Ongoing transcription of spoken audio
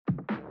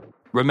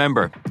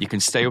Remember, you can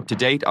stay up to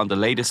date on the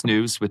latest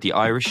news with the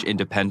Irish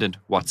Independent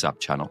WhatsApp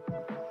channel.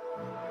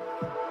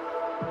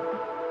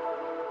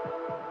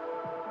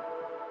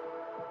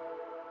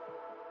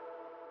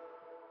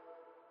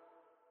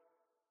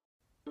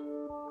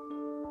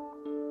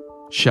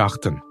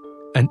 Seachtain,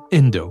 an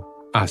Indo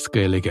as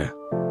Gaeilge.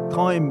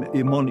 Táim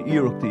I mon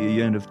iarachta I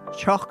dhéanamh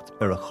teacht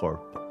ar a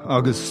chorp,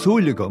 agus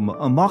súlagam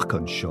amach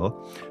an seo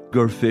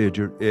gur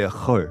féidir é a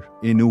chur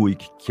in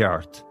uig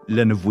ceart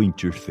lena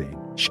bhaintir féin.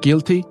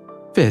 Scialtaí,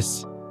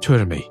 fis,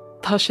 tuirmí.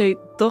 Tá sé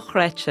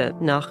dochreite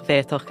nach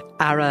bhéadach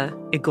ara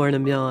I gcóir na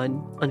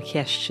meáin an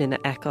cheist sin a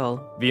eáil.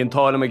 Bhí an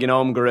tálam a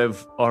gnám go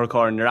raibh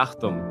áthacáir na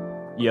reachtam.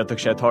 Iadach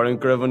sé táirn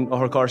gribhann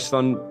áthacáir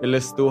san I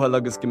list dúthal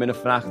agus go minic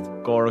freacht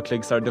gár a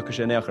clig sar ducha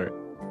sin éachair.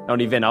 Ná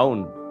ní bhín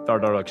ann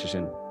dardarach sé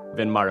sin.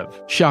 Bhín marabh.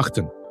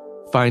 Seachtain.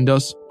 Find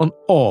us on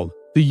all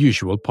the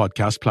usual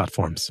podcast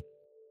platforms.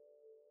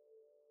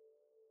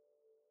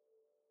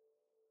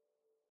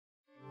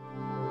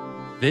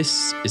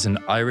 This is an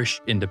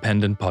Irish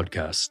Independent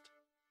podcast.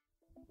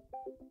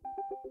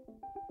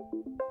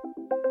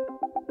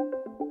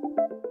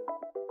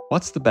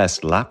 What's the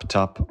best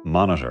laptop,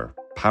 monitor,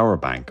 power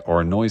bank,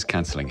 or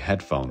noise-cancelling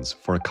headphones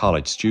for a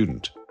college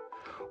student?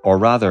 Or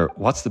rather,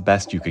 what's the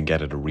best you can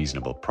get at a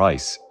reasonable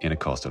price in a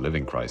cost of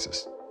living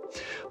crisis?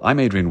 I'm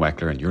Adrian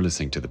Weckler and you're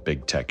listening to The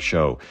Big Tech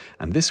Show.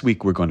 And this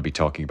week we're going to be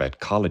talking about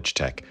college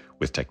tech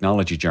with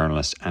technology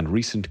journalist and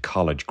recent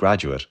college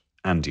graduate,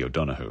 Andy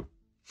O'Donoghue.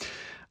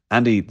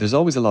 Andy, there's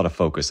always a lot of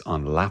focus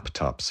on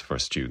laptops for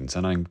students,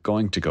 and I'm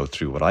going to go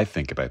through what I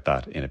think about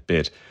that in a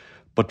bit.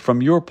 But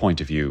from your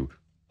point of view,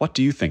 what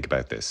do you think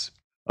about this?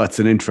 That's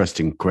an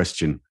interesting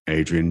question,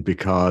 Adrian,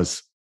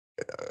 because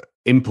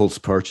impulse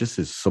purchase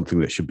is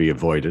something that should be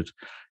avoided.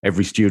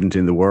 Every student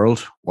in the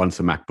world wants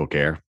a MacBook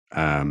Air.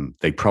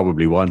 They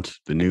probably want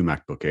the new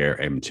MacBook Air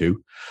M2.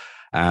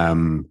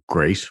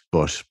 Great,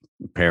 but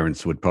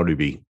parents would probably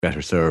be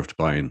better served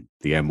buying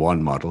the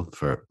M1 model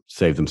for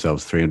save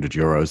themselves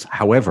 €300.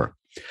 However,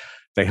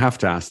 they have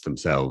to ask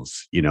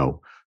themselves,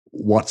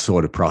 what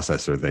sort of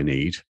processor they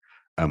need,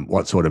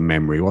 what sort of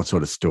memory, what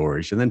sort of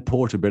storage, and then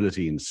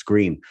portability and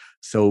screen.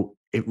 So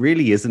it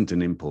really isn't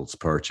an impulse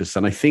purchase.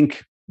 And I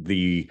think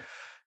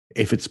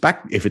if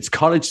it's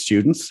college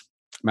students,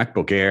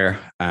 MacBook Air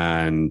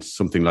and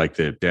something like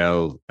the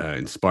Dell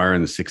Inspire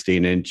and the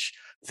 16-inch,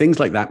 things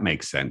like that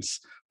make sense.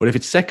 But if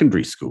it's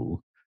secondary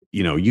school,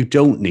 you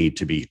don't need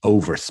to be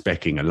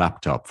over-speccing a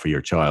laptop for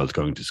your child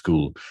going to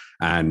school.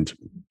 And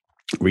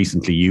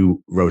recently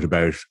you wrote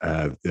about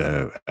a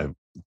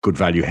good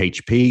value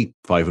HP,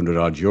 500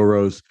 odd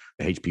euros,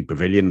 the HP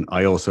Pavilion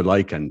I also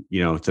like. And,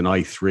 it's an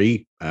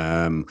i3,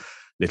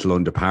 little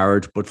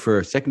underpowered, but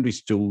for secondary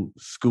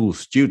school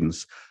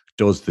students,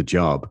 does the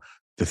job.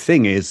 The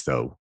thing is,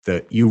 though,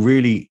 that you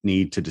really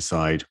need to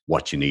decide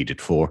what you need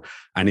it for.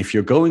 And if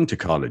you're going to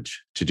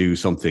college to do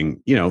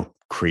something,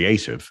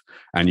 creative,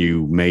 and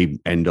you may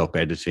end up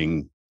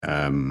editing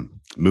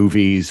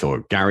movies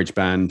or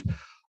GarageBand,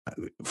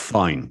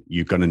 fine,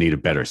 you're going to need a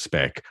better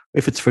spec.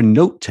 If it's for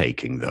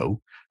note-taking,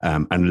 though,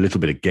 and a little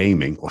bit of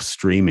gaming or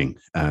streaming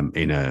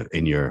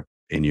in your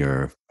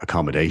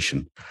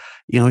accommodation,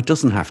 it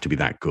doesn't have to be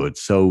that good.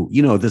 So,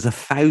 there's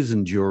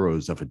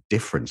 €1,000 of a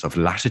difference of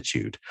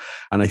latitude.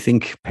 And I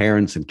think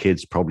parents and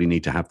kids probably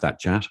need to have that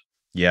chat.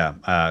 Yeah,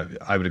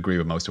 I would agree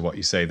with most of what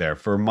you say there.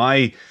 For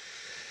my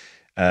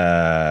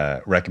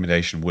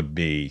recommendation would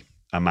be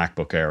a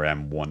MacBook Air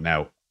M1.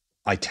 Now,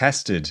 I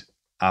tested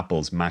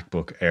Apple's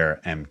MacBook Air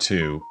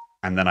M2,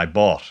 and then I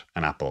bought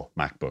an Apple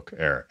MacBook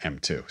Air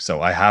M2.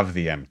 So I have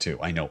the M2.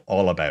 I know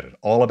all about it,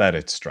 all about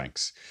its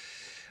strengths.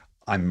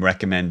 I'm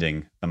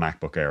recommending the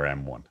MacBook Air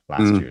M1,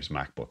 last year's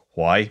MacBook.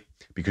 Why?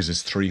 Because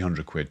it's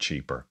 300 quid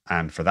cheaper.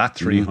 And for that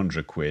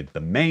 300 quid,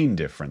 the main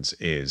difference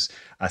is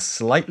a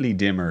slightly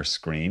dimmer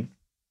screen,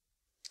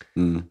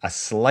 a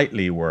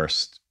slightly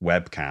worse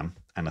webcam,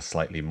 and a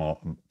slightly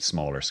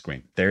smaller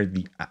screen. They're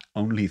the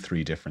only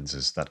three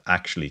differences that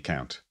actually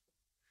count.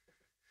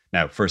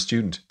 Now, for a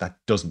student, that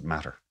doesn't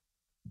matter.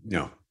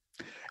 No.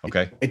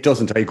 Okay. It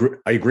doesn't. I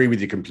agree with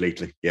you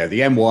completely. Yeah, the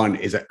M1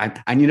 is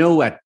and you know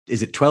what?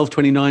 Is it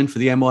 $1,229 for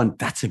the M1?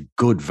 That's a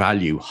good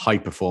value, high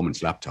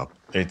performance laptop.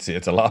 It's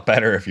a lot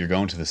better if you're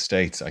going to the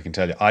States, I can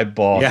tell you. I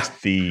bought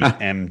the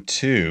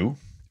M2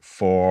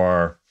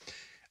 for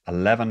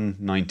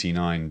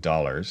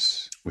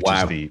 $1,199, which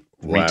is the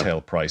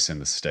retail price in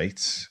the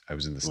States. I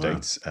was in the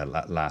States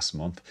last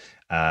month.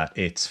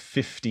 It's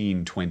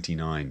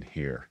 $1,529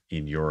 here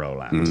in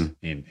Euroland.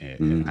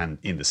 And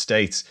in the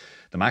States,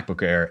 the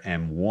MacBook Air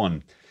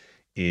M1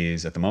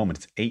 is at the moment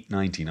it's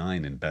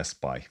 $899 in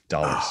Best Buy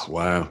dollars. Oh,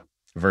 wow.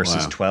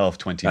 Versus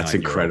 $1,229. That's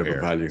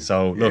incredible value.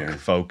 So look,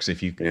 folks,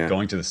 if you're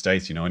going to the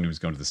States, anyone who's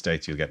going to the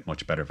States, you'll get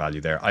much better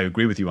value there. I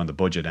agree with you on the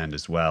budget end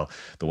as well.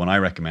 The one I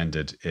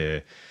recommended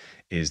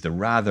is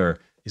the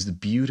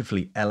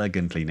beautifully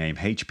elegantly named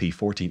HP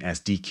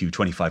 14S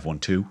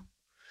DQ2512.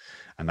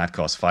 and that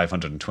costs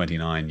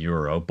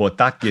 €529. But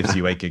that gives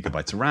you 8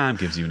 gigabytes of RAM,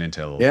 gives you an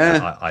Intel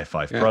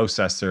i5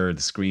 processor.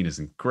 The screen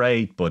isn't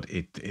great, but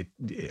it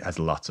has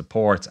lots of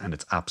ports, and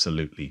it's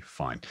absolutely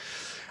fine.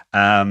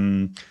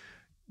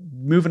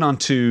 Moving on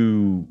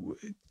to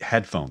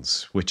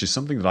headphones, which is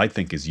something that I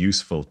think is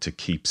useful to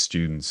keep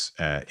students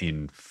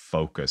in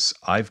focus.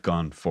 I've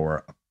gone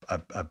for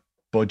a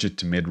budget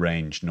to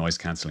mid-range noise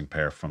cancelling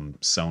pair from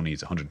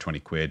Sony's 120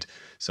 quid,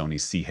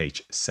 Sony's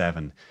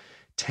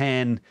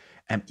CH710.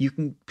 You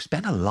can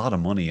spend a lot of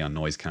money on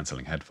noise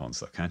cancelling headphones,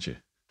 though, can't you?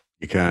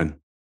 You can,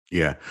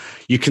 yeah.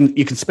 You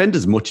can spend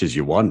as much as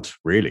you want,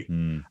 really.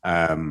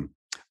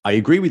 I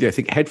agree with you. I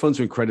think headphones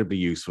are incredibly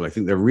useful. I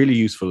think they're really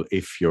useful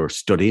if you're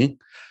studying.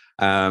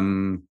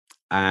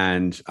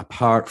 And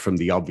apart from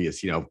the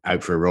obvious,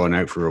 out for a run,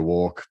 out for a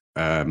walk,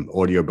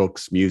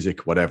 audiobooks,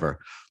 music, whatever.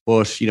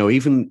 But,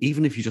 even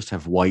if you just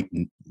have white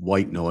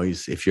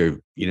noise, if you're,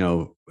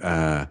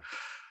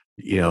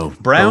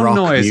 brown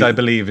noise, I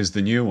believe, is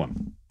the new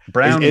one.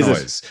 Brown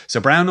noise. So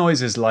brown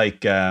noise is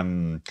like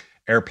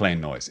airplane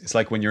noise. It's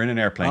like when you're in an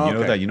airplane,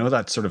 you know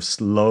that sort of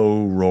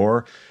slow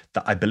roar.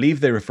 That I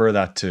believe they refer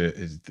that to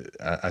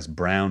as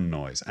brown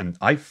noise, and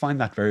I find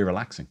that very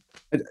relaxing.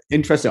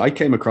 Interesting. I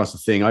came across a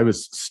thing. I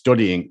was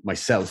studying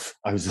myself.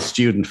 I was a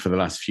student for the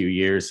last few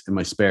years in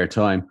my spare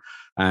time,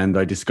 and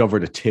I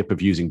discovered a tip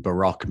of using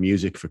Baroque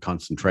music for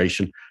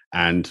concentration.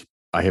 And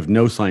I have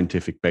no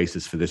scientific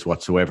basis for this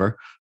whatsoever,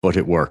 but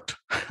it worked.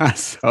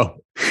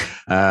 So,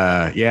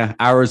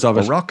 hours of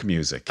Baroque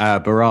music.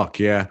 Baroque,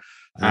 yeah.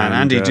 And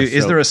Andy,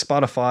 is there a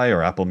Spotify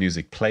or Apple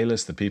Music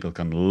playlist that people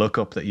can look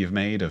up that you've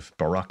made of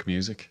Baroque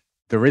music?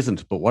 There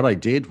isn't, but what I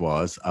did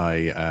was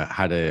I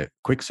had a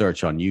quick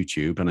search on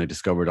YouTube, and I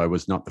discovered I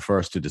was not the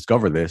first to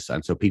discover this.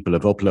 And so people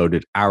have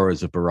uploaded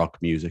hours of Baroque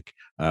music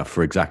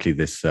for exactly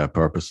this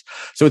purpose.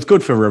 So it's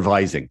good for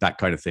revising, that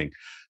kind of thing.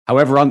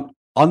 However,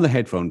 on the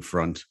headphone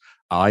front,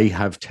 I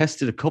have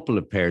tested a couple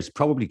of pairs,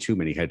 probably too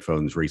many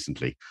headphones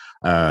recently.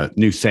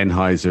 New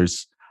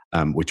Sennheisers,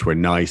 which were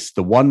nice.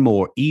 The One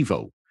More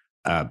Evo,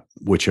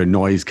 which are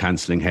noise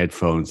cancelling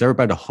headphones. They're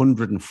about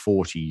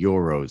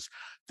 €140.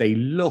 They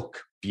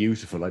look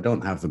beautiful. I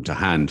don't have them to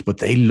hand, but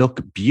they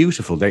look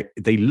beautiful.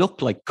 They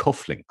look like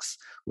cufflinks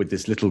with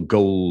this little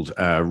gold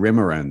rim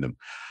around them.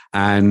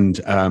 And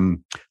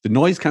the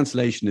noise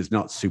cancellation is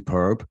not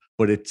superb,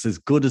 but it's as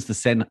good as the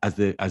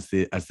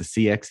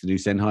CX, the new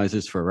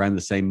Sennheisers, for around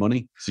the same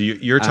money. So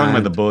you're talking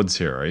about the Buds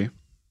here, are you?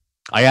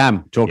 I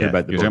am talking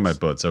about the Buds. You're talking about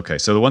Buds. Okay.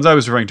 So the ones I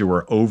was referring to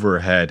were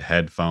overhead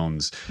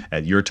headphones.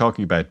 You're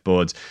talking about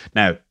Buds.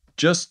 Now,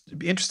 just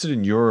be interested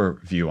in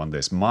your view on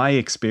this. My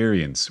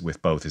experience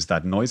with both is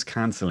that noise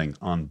cancelling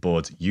on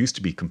Buds used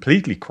to be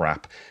completely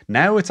crap.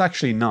 Now it's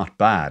actually not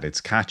bad.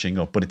 It's catching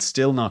up, but it's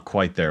still not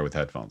quite there with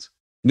headphones.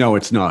 No,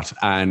 it's not.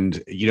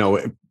 And,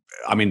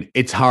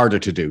 it's harder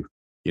to do.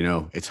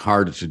 It's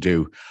harder to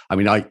do.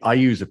 I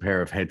use a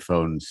pair of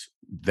headphones.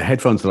 The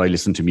headphones that I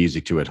listen to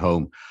music to at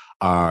home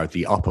are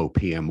the Oppo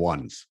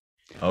PM1s.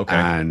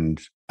 Okay.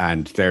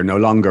 And they're no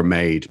longer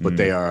made, but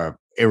they are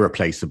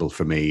irreplaceable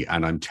for me,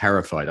 and I'm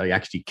terrified. I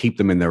actually keep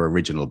them in their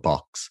original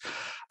box.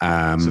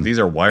 So these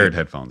are wired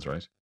headphones,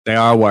 right? They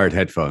are wired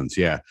headphones,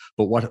 yeah.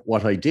 But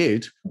what I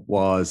did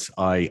was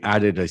I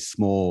added a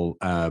small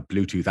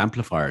Bluetooth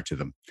amplifier to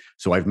them.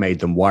 So I've made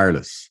them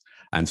wireless.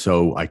 And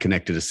so I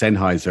connected a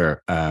Sennheiser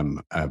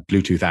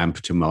Bluetooth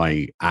amp to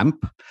my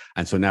amp.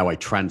 And so now I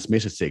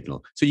transmit a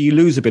signal. So you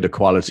lose a bit of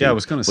quality. Yeah, I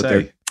was going to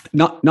say.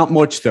 Not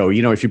much though.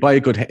 If you buy a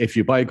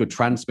good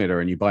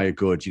transmitter and you buy a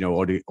good,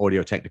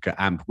 Audio-Technica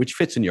amp, which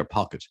fits in your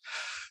pocket,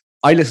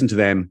 I listen to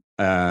them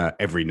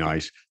every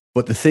night.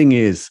 But the thing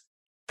is,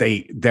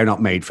 they're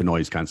not made for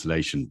noise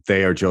cancellation.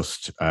 They are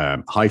just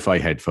hi-fi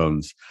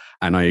headphones.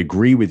 And I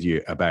agree with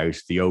you about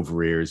the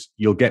over-ears.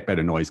 You'll get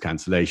better noise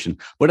cancellation.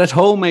 But at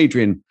home,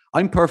 Adrian,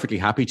 I'm perfectly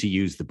happy to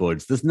use the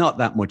Buds. There's not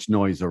that much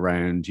noise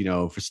around,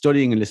 for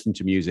studying and listening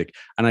to music.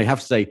 And I have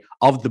to say,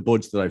 of the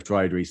Buds that I've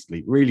tried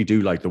recently, really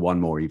do like the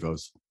One More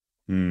Evos.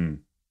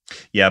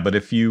 Yeah, but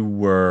if you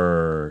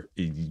were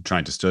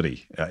trying to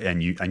study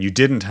and you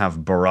didn't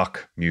have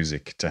Baroque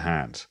music to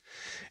hand,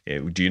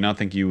 do you not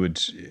think you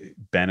would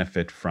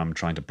benefit from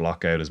trying to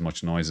block out as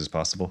much noise as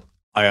possible?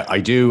 I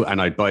do,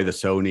 and I'd buy the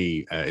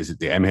Sony, is it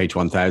the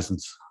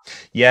MH1000s?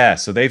 Yeah,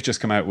 so they've just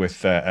come out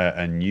with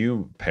a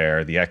new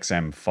pair, the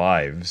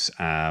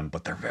XM5s,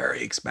 but they're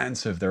very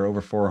expensive. They're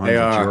over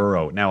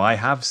 €400. Now, I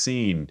have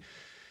seen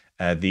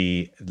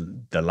the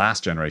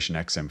last generation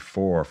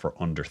XM4 for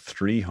under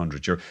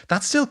 €300.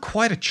 That's still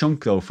quite a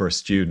chunk, though, for a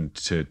student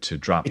to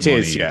drop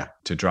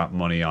to drop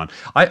money on.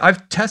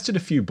 I've tested a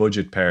few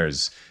budget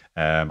pairs.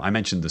 I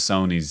mentioned the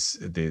Sony's,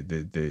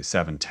 the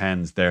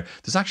 710s there.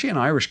 There's actually an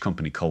Irish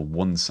company called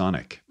One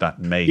Sonic that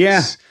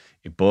makes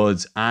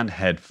Buds and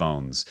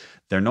headphones.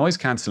 Their noise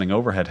cancelling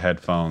overhead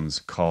headphones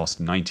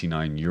cost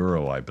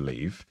 €99, I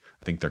believe.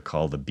 I think they're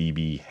called the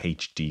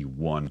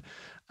BB-HD1.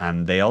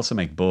 And they also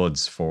make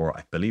Buds for,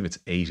 I believe it's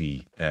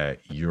 €80.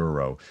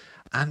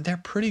 And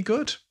they're pretty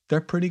good.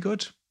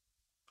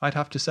 I'd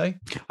have to say.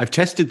 I've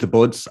tested the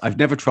buds. I've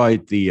never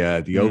tried the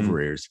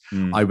over ears.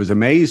 I was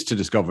amazed to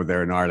discover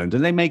they're in Ireland,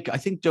 and they make, I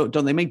think,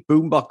 don't they make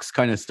boombox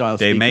kind of style?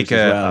 They make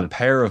a a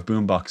pair of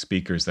boombox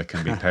speakers that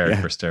can be paired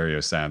for stereo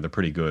sound. They're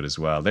pretty good as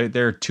well.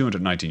 They're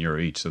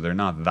 €219 each, so they're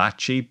not that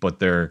cheap, but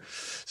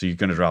so you're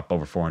going to drop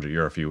over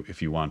 €400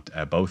 if you want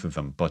both of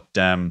them. But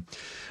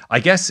I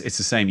guess it's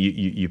the same.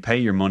 You pay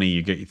your money,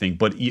 you get your thing.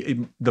 But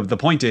the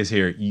point is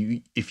here,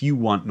 if you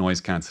want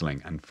noise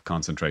cancelling and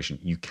concentration,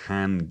 you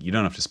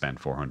don't have to spend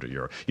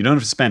 €400. You don't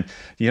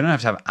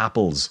have to have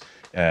Apple's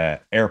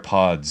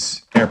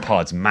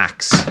AirPods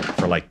Max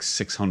for like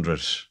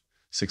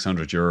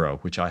 €600,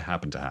 which I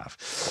happen to have.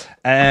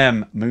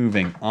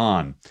 Moving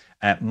on.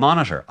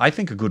 Monitor. I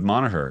think a good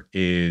monitor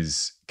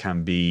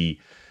can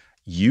be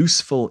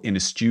useful in a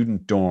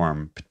student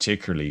dorm,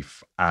 particularly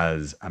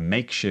as a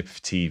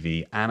makeshift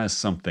TV and as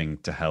something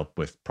to help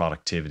with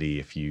productivity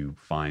if you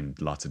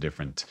find lots of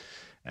different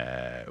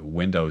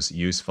windows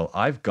useful.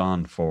 I've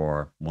gone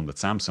for one that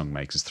Samsung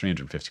makes. It's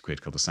 £350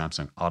 called the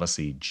Samsung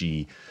Odyssey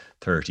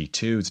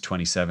G32. It's a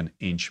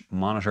 27-inch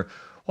monitor.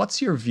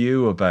 What's your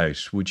view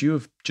about, would you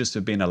have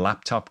been a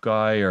laptop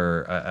guy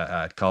or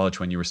at college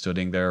when you were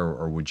studying there,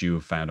 or would you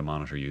have found a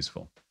monitor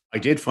useful? I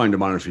did find a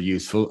monitor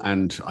useful,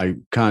 and I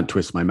can't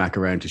twist my Mac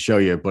around to show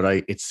you, but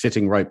it's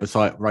sitting right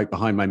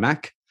behind my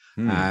Mac.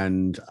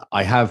 And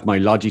I have my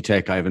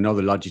Logitech. I have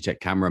another Logitech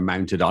camera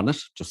mounted on it,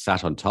 just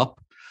sat on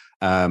top.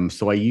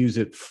 So I use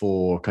it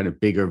for kind of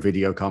bigger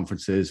video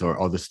conferences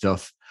or other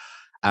stuff.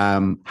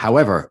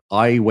 However,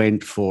 I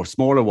went for a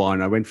smaller one.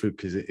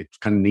 Because it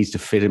kind of needs to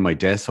fit in my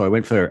desk. So I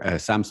went for a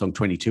Samsung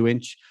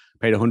 22-inch,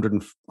 paid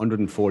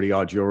 140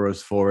 odd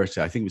euros for it.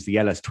 I think it was the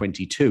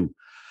LS22.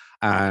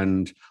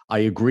 And I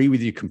agree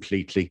with you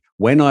completely.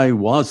 When I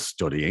was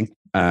studying,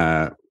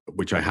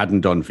 which I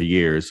hadn't done for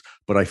years,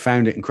 but I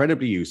found it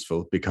incredibly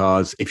useful,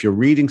 because if you're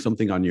reading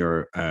something on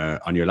your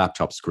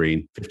laptop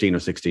screen, 15 or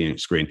 16-inch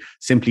screen,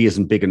 simply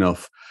isn't big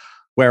enough.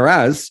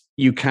 Whereas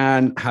you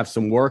can have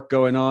some work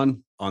going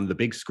on the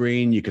big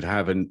screen. You could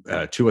have 2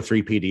 or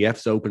 3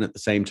 PDFs open at the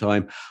same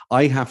time.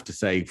 I have to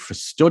say, for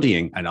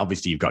studying, and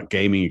obviously you've got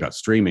gaming, you've got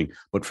streaming,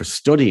 but for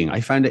studying, I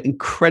found it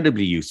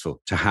incredibly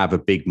useful to have a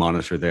big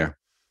monitor there.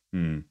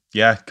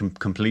 Yeah,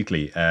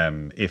 completely.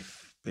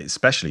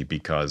 Especially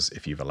because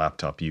if you have a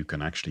laptop, you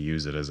can actually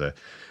use it as a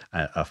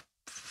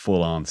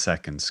full-on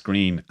second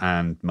screen,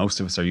 and most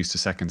of us are used to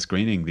second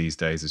screening these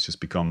days. It's just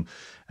become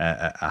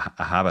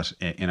a habit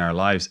in our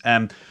lives.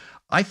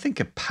 I think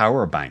a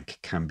power bank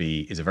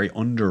is a very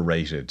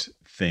underrated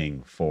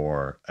thing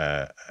for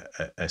a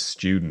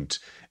student,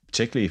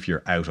 particularly if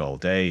you're out all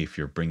day, if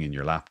you're bringing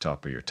your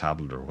laptop or your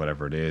tablet or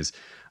whatever it is.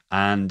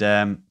 And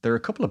there are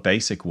a couple of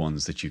basic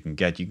ones that you can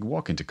get. You can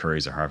walk into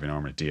Currys or Harvey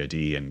Norman at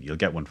DID and you'll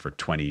get one for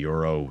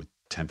 €20 with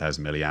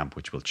 10,000 milliamp,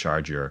 which will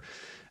charge your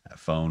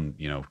phone,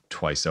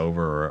 twice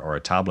over, or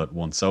a tablet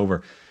once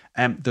over.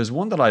 There's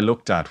one that I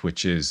looked at,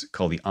 which is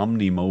called the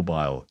Omni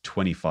Mobile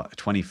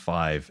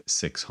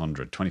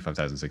 25,600,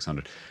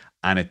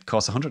 and it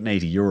costs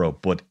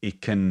 €180, but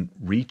it can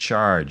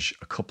recharge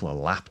a couple of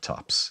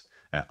laptops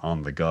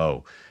on the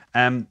go.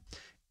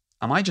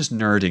 Am I just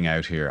nerding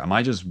out here? Am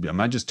I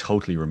just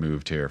totally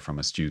removed here from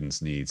a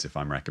student's needs if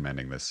I'm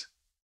recommending this?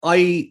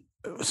 I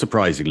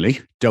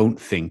surprisingly don't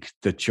think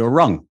that you're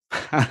wrong.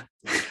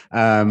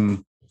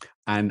 And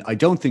I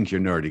don't think you're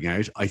nerding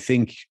out. I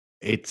think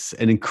it's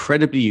an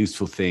incredibly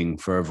useful thing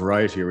for a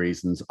variety of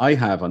reasons. I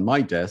have on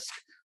my desk,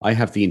 I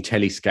have the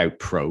IntelliScout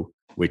Pro,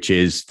 which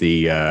is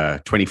the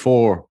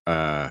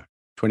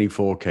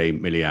 24K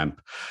milliamp,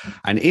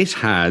 and it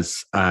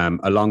has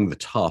along the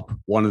top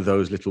one of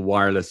those little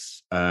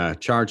wireless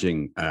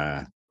charging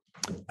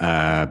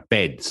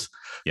beds.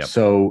 Yep.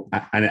 So,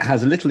 and it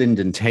has a little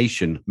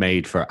indentation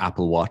made for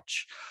Apple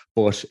Watch,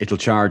 but it'll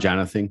charge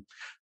anything.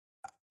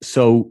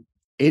 So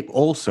it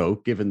also,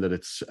 given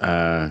its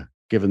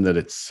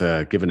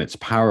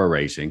power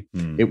rating,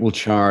 it will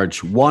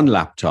charge one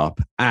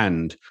laptop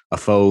and a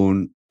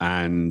phone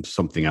and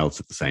something else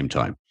at the same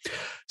time.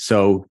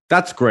 So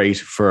that's great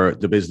for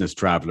the business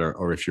traveler,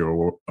 or if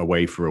you're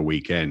away for a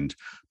weekend.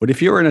 But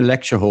if you're in a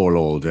lecture hall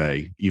all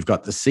day, you've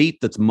got the seat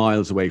that's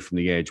miles away from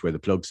the edge where the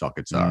plug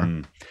sockets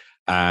are.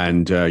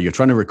 And you're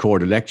trying to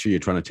record a lecture, you're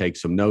trying to take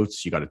some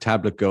notes, you got a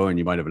tablet going,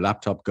 you might have a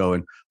laptop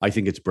going. I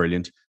think it's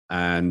brilliant.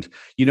 And,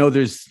 there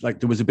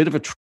was a bit of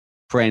a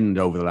trend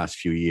over the last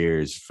few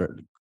years for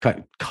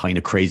kind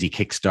of crazy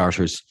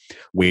Kickstarters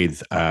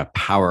with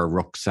power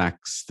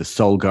rucksacks, the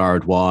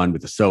SolGuard one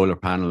with the solar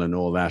panel and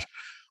all that.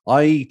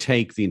 I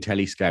take the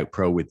IntelliScout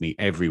Pro with me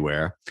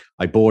everywhere.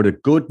 I bought a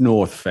good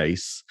North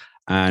Face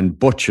and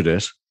butchered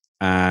it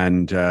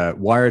and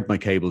wired my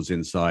cables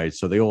inside.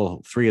 So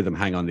all 3 of them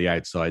hang on the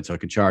outside, so I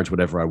can charge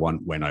whatever I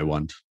want when I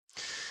want.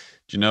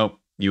 Do you know,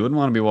 you wouldn't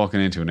want to be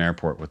walking into an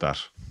airport with that.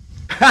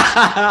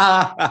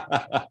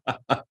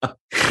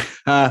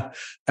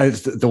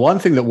 The one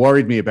thing that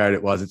worried me about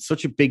it was it's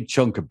such a big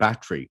chunk of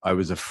battery. I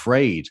was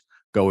afraid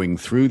going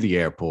through the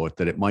airport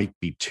that it might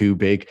be too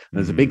big. And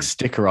there's a big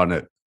sticker on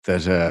it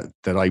that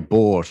I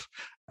bought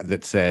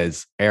that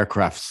says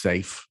aircraft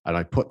safe, and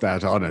I put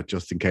that on it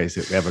just in case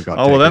it ever got.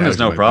 Oh well, then taken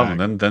there's out no of my problem.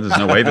 bag. Then there's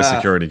no way the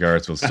security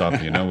guards will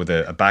stop you. With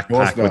a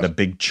backpack with a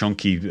big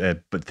chunky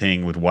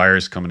thing with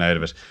wires coming out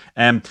of it.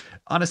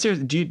 On a serious,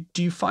 do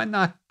you find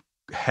that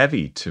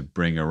heavy to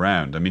bring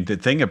around? I mean, the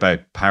thing about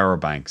power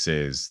banks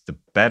is the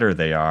better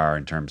they are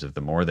in terms of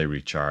the more they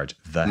recharge,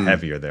 the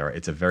heavier they are.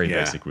 It's a very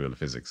basic rule of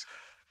physics.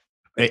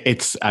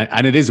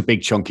 And it is a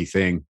big chunky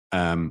thing.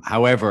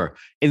 However,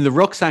 in the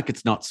rucksack,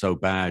 it's not so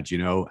bad,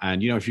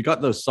 And if you've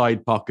got those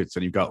side pockets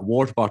and you've got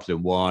water bottle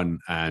in one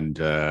and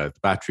the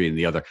battery in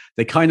the other,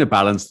 they kind of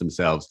balance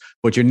themselves.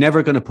 But you're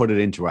never going to put it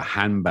into a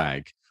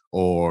handbag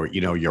or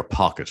your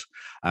pocket.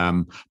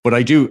 But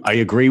I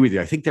agree with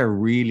you. I think they're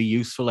really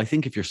useful. I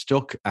think if you're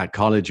stuck at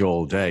college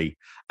all day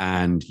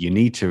and you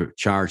need to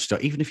charge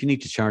stuff, even if you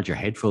need to charge your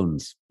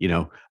headphones,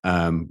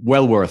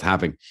 well worth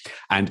having.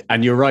 And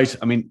you're right.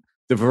 I mean,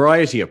 the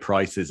variety of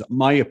prices,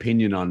 my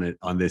opinion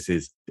on this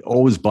is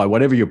always buy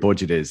whatever your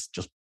budget is.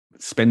 Just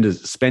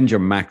spend your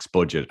max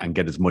budget and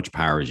get as much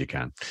power as you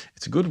can.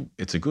 It's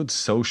a good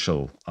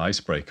social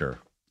icebreaker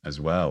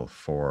as well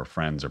for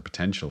friends or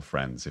potential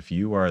friends. If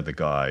you are the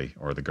guy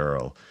or the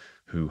girl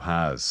who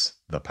has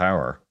the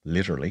power,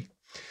 literally,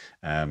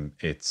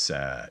 it's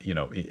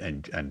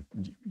and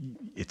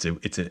it's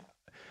a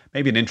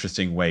maybe an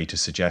interesting way to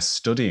suggest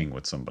studying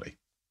with somebody.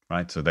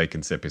 Right, so they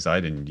can sit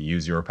beside and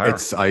use your power.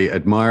 I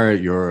admire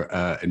your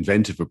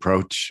inventive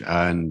approach,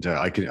 and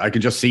I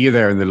can just see you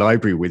there in the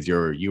library with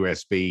your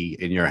USB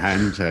in your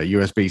hand.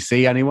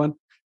 USB-C, anyone?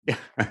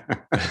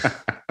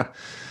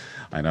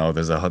 I know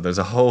there's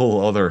a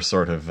whole other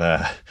sort of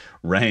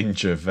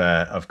range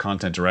of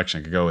content direction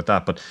I could go with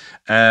that, but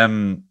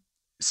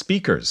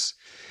speakers.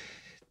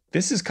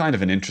 This is kind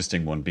of an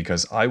interesting one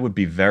because I would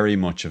be very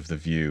much of the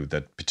view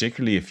that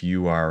particularly if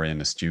you are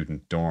in a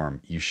student dorm,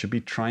 you should be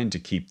trying to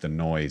keep the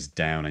noise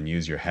down and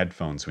use your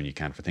headphones when you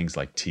can for things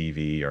like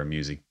TV or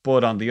music.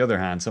 But on the other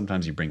hand,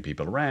 sometimes you bring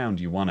people around,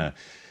 you want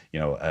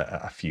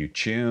a few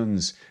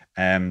tunes,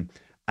 and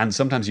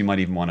sometimes you might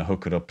even want to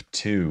hook it up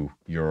to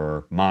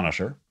your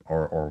monitor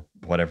or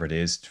whatever it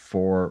is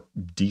for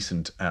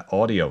decent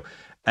audio.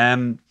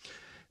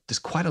 There's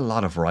quite a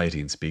lot of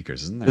variety in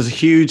speakers, isn't there? There's a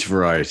huge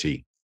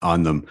variety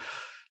on them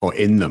or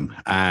in them.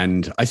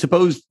 And I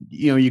suppose,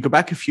 you go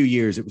back a few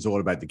years, it was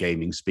all about the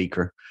gaming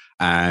speaker.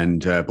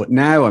 And, but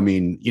now,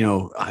 I'm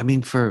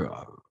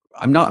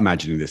not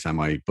imagining this,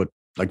 am I? But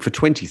like for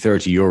 20,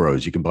 30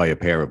 euros, you can buy a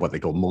pair of what they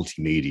call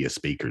multimedia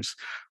speakers,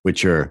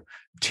 which are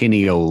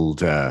tinny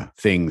old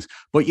things.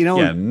 But,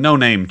 no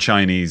name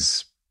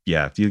Chinese.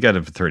 Yeah, you get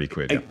it for 30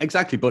 quid. Yeah.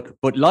 Exactly. But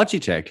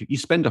Logitech, you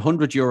spend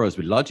 100 euros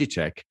with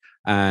Logitech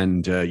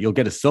and you'll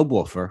get a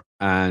subwoofer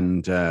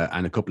and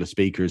a couple of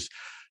speakers,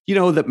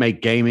 that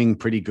make gaming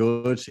pretty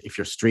good. If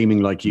you're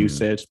streaming, like you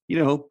said,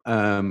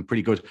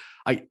 pretty good.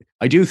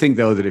 I do think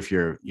though that if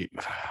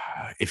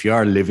you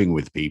are living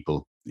with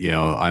people,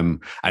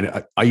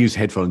 I use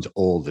headphones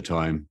all the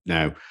time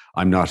now.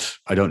 I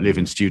don't live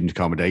in student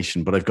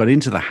accommodation, but I've got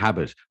into the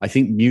habit. I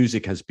think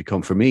music has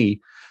become, for me,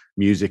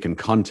 music and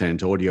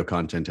content, audio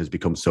content has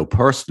become so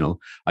personal.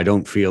 I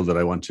don't feel that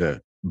I want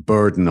to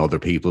burden other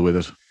people with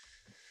it.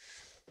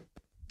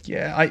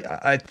 Yeah,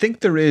 I think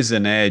there is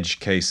an edge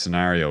case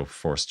scenario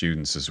for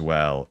students as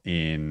well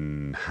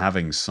in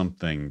having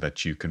something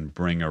that you can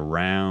bring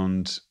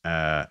around.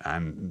 I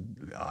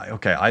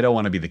don't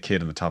want to be the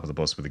kid on the top of the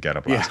bus with a Get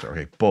Up blaster. Yeah.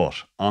 Okay, but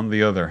on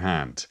the other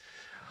hand,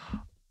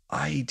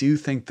 I do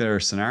think there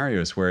are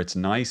scenarios where it's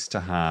nice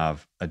to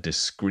have a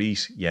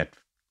discreet yet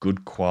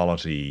good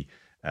quality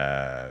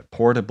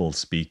portable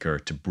speaker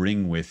to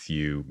bring with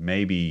you.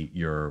 Maybe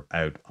you're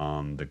out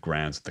on the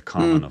grounds at the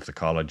common of the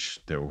college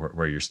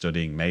where you're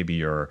studying. Maybe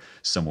you're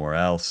somewhere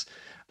else.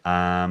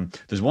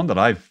 There's one that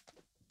I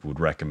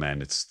would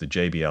recommend. It's the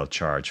JBL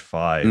Charge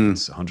 5.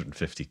 It's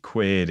 150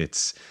 quid.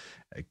 It's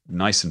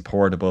nice and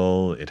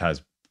portable. It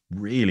has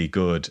really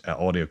good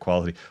audio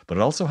quality, but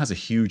it also has a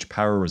huge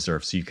power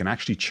reserve, so you can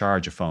actually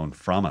charge a phone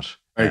from it.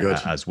 Very good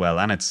as well,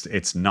 and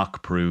it's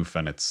knock proof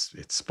and it's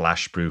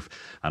splash proof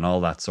and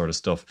all that sort of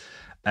stuff.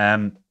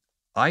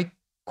 I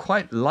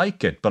quite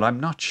like it, but I'm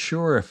not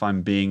sure if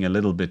I'm being a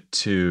little bit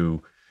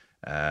too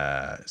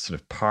sort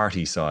of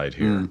party side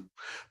here.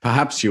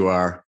 Perhaps you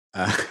are,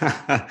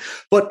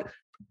 but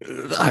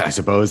I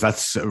suppose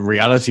that's a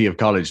reality of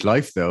college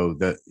life, though.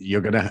 That you're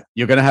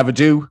gonna have a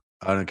do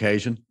on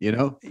occasion,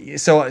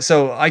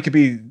 So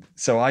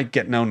I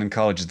get known in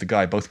college as the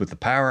guy both with the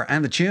power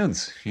and the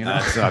tunes.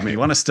 So, you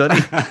want to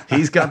study?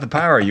 He's got the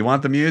power. You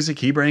want the music?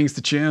 He brings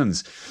the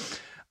tunes.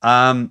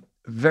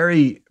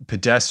 Very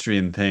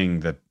pedestrian thing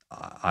that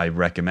I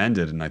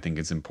recommended, and I think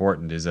it's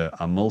important, is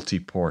a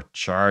multi-port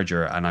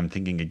charger. And I'm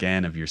thinking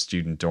again of your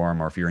student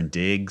dorm, or if you're in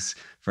digs,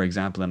 for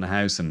example, in a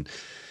house, and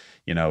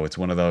it's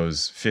one of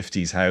those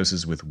 50s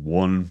houses with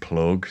one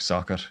plug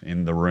socket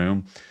in the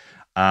room.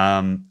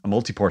 A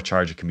multi-port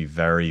charger can be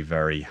very,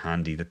 very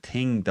handy. The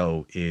thing,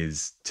 though,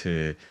 is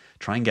to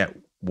try and get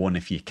one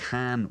if you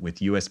can with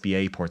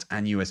USB-A ports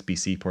and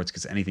USB-C ports,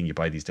 because anything you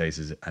buy these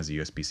days has a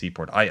USB-C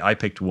port. I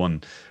picked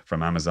one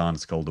from Amazon.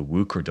 It's called the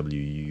Wooker,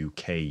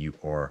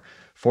 WUKUR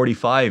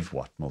 45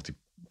 watt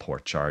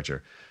multi-port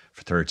charger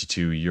for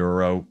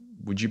 €32.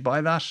 Would you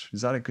buy that?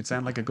 Could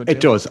sound like a good deal?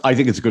 It does. I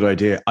think it's a good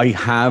idea. I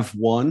have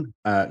one,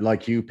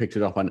 like you, picked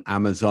it up on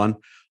Amazon.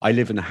 I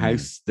live in a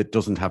house that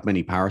doesn't have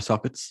many power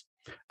sockets.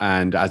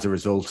 And as a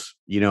result,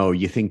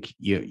 you think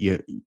you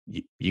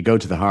go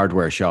to the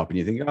hardware shop and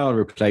you think, oh, I'll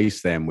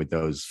replace them with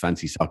those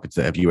fancy sockets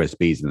that have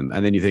USBs in them.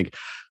 And then you think,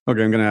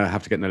 okay, I'm going to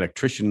have to get an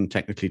electrician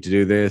technically to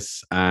do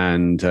this.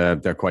 And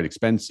they're quite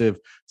expensive.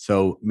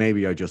 So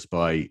maybe I just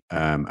buy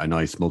a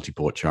nice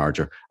multi-port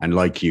charger. And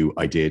like you,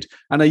 I did.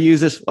 And I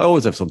use it. I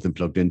always have something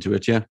plugged into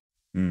it, yeah.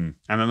 And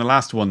then the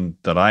last one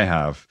that I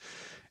have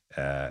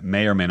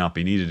may or may not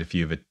be needed if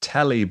you have a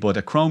telly, but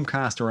a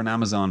Chromecast or an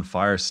Amazon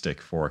Fire Stick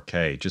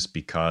 4K, just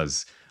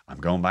because I'm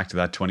going back to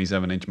that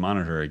 27-inch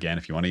monitor again.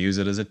 If you want to use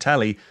it as a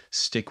telly,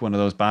 stick one of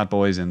those bad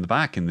boys in the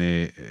back in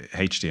the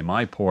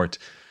HDMI port,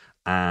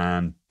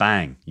 and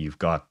bang, you've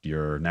got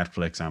your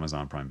Netflix,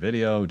 Amazon Prime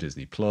Video,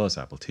 Disney Plus,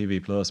 Apple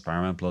TV Plus,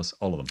 Paramount Plus,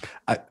 all of them.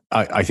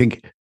 I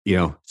think,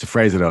 it's a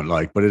phrase I don't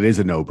like, but it is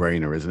a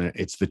no-brainer, isn't it?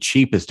 It's the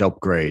cheapest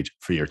upgrade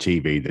for your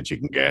TV that you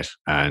can get.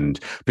 And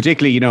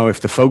particularly,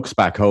 if the folks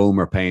back home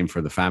are paying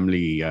for the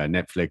family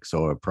Netflix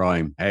or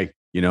Prime, hey,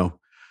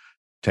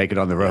 take it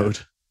on the road.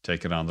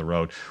 Take it on the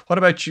road. What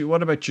about you?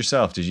 What about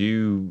yourself? Did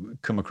you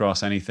come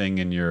across anything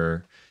in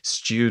your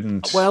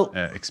student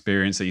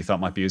experience that you thought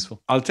might be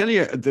useful? I'll tell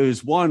you,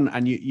 there's one,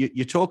 and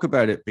you talk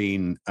about it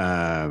being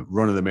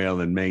run-of-the-mill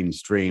and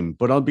mainstream,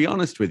 but I'll be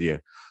honest with you.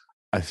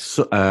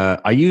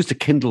 I used a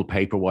Kindle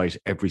Paperwhite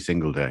every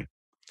single day.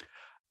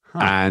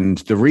 And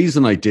the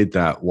reason I did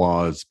that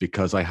was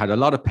because I had a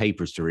lot of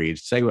papers to read.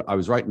 Say I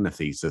was writing a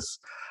thesis,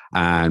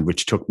 and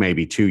which took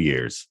maybe 2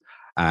 years.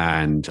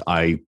 And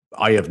I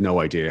have no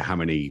idea how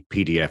many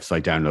PDFs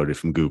I downloaded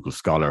from Google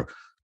Scholar,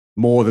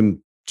 more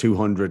than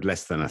 200,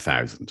 less than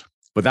 1,000.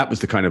 But that was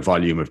the kind of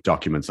volume of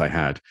documents I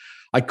had.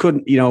 I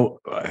couldn't,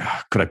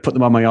 could I put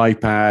them on my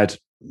iPad?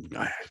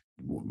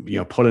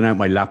 Pulling out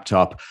my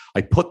laptop,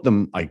 I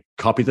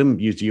copied them,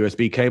 used a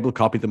USB cable,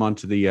 copied them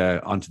onto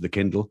the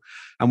Kindle.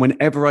 And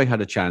whenever I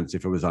had a chance,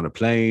 if it was on a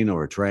plane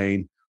or a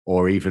train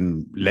or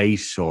even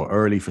late or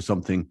early for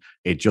something,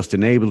 it just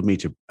enabled me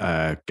to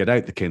get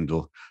out the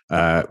Kindle,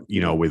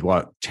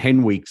 with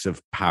 10 weeks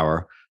of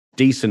power,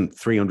 decent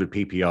 300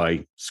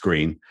 ppi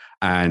screen.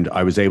 And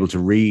I was able to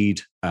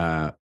read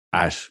at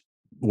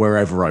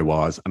wherever I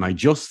was. And I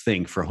just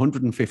think for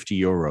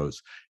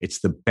 €150,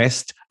 it's the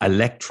best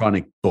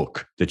electronic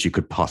book that you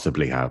could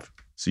possibly have.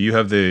 So you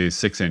have the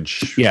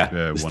 6-inch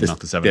one, not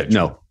the 7-inch.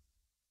 No.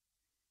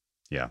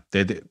 Yeah.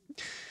 This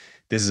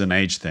is an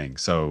age thing.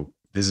 So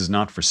this is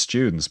not for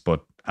students,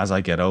 but as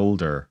I get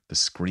older, the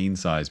screen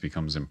size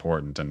becomes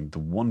important. And the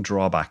one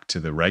drawback to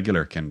the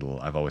regular Kindle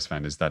I've always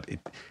found is that it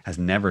has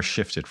never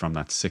shifted from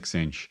that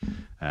 6-inch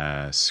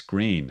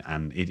screen.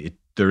 And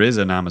there is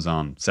an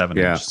Amazon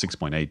 7-inch,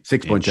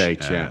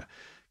 6.8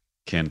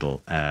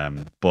 Kindle.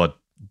 But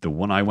the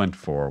one I went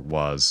for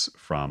was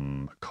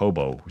from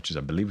Kobo, which is,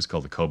 I believe it's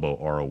called the Kobo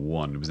Aura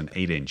 1. It was an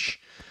 8-inch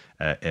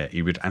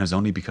e-reader, and it was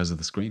only because of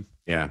the screen.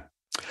 Yeah.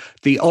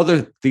 The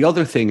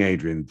other thing,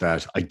 Adrian,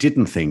 that I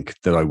didn't think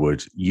that I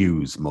would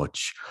use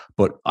much,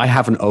 but I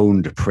haven't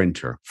owned a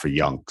printer for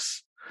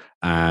yonks.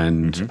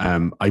 And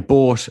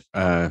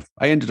I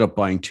ended up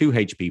buying 2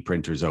 HP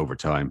printers over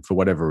time for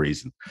whatever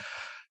reason.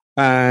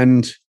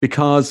 And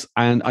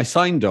I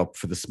signed up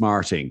for the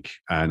Smart Ink,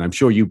 and I'm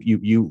sure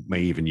you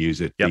may even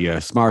use it, the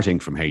Smart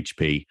Ink from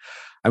HP.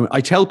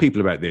 I tell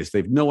people about this.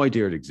 They've no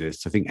idea it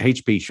exists. I think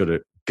HP should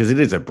have, because it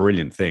is a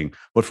brilliant thing.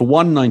 But for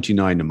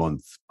 $1.99 a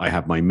month, I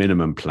have my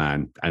minimum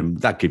plan, and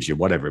that gives you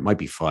whatever. It might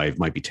be 5,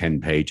 might be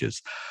 10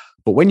 pages.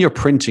 But when you're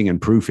printing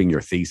and proofing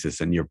your thesis,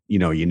 and you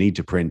need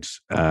to print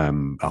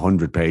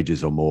 100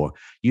 pages or more,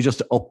 you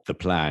just up the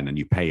plan and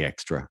you pay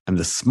extra. And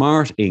the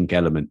Smart Ink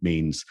element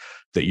means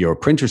that your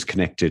printer's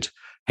connected.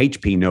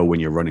 HP know when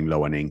you're running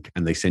low on ink,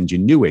 and they send you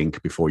new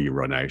ink before you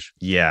run out.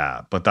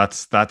 Yeah, but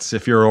that's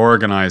if you're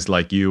organized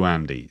like you,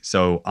 Andy.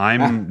 So I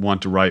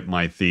want to write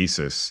my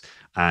thesis,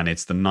 and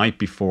it's the night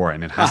before,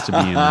 and it has to be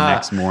in the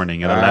next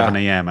morning at 11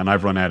 a.m. and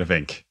I've run out of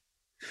ink.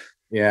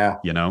 Yeah,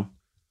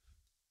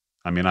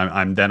 I mean, I'm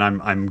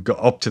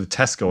up to the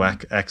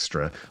Tesco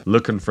Extra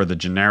looking for the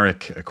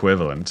generic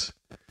equivalent,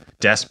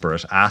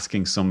 desperate,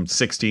 asking some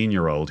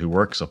 16-year-old who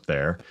works up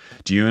there,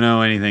 do you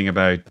know anything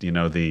about,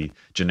 the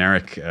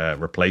generic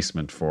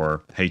replacement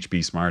for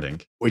HP Smart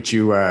Ink? Which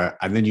and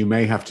then you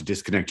may have to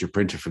disconnect your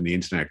printer from the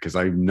internet, because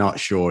I'm not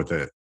sure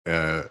that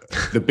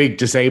the big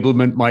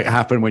disablement might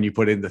happen when you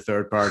put in the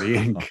third-party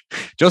ink.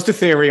 Just a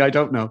theory, I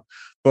don't know.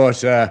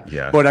 But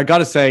Yeah. but I got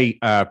to say,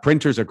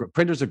 printers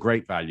are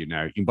great value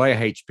now. You can buy a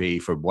HP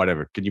for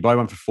whatever. Can you buy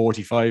one for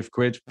 45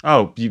 quid?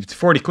 Oh,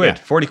 40 quid.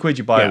 Yeah. 40 quid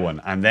you buy Yeah.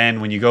 one. And then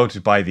when you go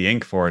to buy the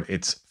ink for it,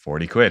 it's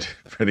 40 quid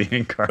for the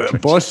ink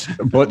cartridge.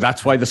 But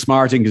that's why the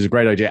Smart Ink is a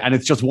great idea. And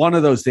it's just one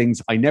of those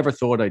things. I never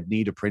thought I'd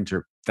need a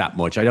printer that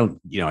much. I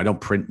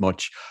don't print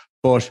much.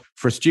 But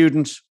for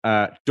students,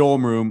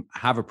 dorm room,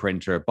 have a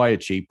printer, buy a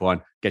cheap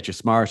one, get your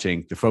Smart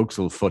Ink. The folks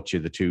will foot you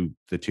the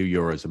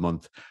 €2 a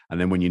month,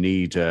 and then when you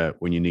need to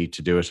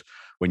do it,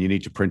 when you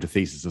need to print a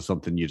thesis or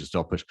something, you just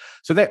up it.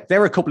 So there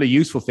are a couple of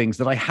useful things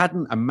that I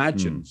hadn't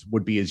imagined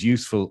would be as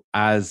useful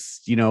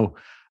as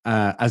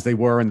as they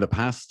were in the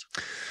past.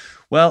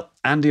 Well,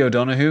 Andy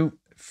O'Donoghue,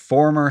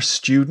 former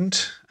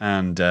student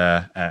and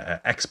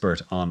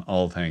expert on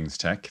all things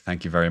tech,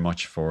 thank you very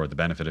much for the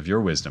benefit of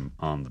your wisdom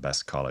on the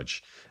best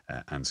college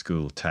and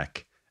school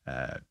tech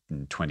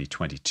in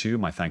 2022.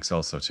 My thanks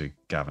also to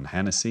Gavin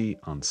Hennessy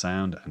on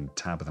sound and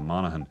Tabitha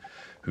Monaghan,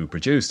 who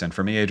produced. And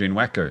for me, Adrian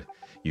Weckler,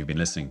 you've been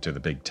listening to The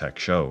Big Tech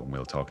Show, and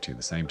we'll talk to you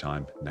the same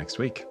time next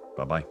week.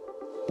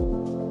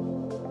 Bye-bye.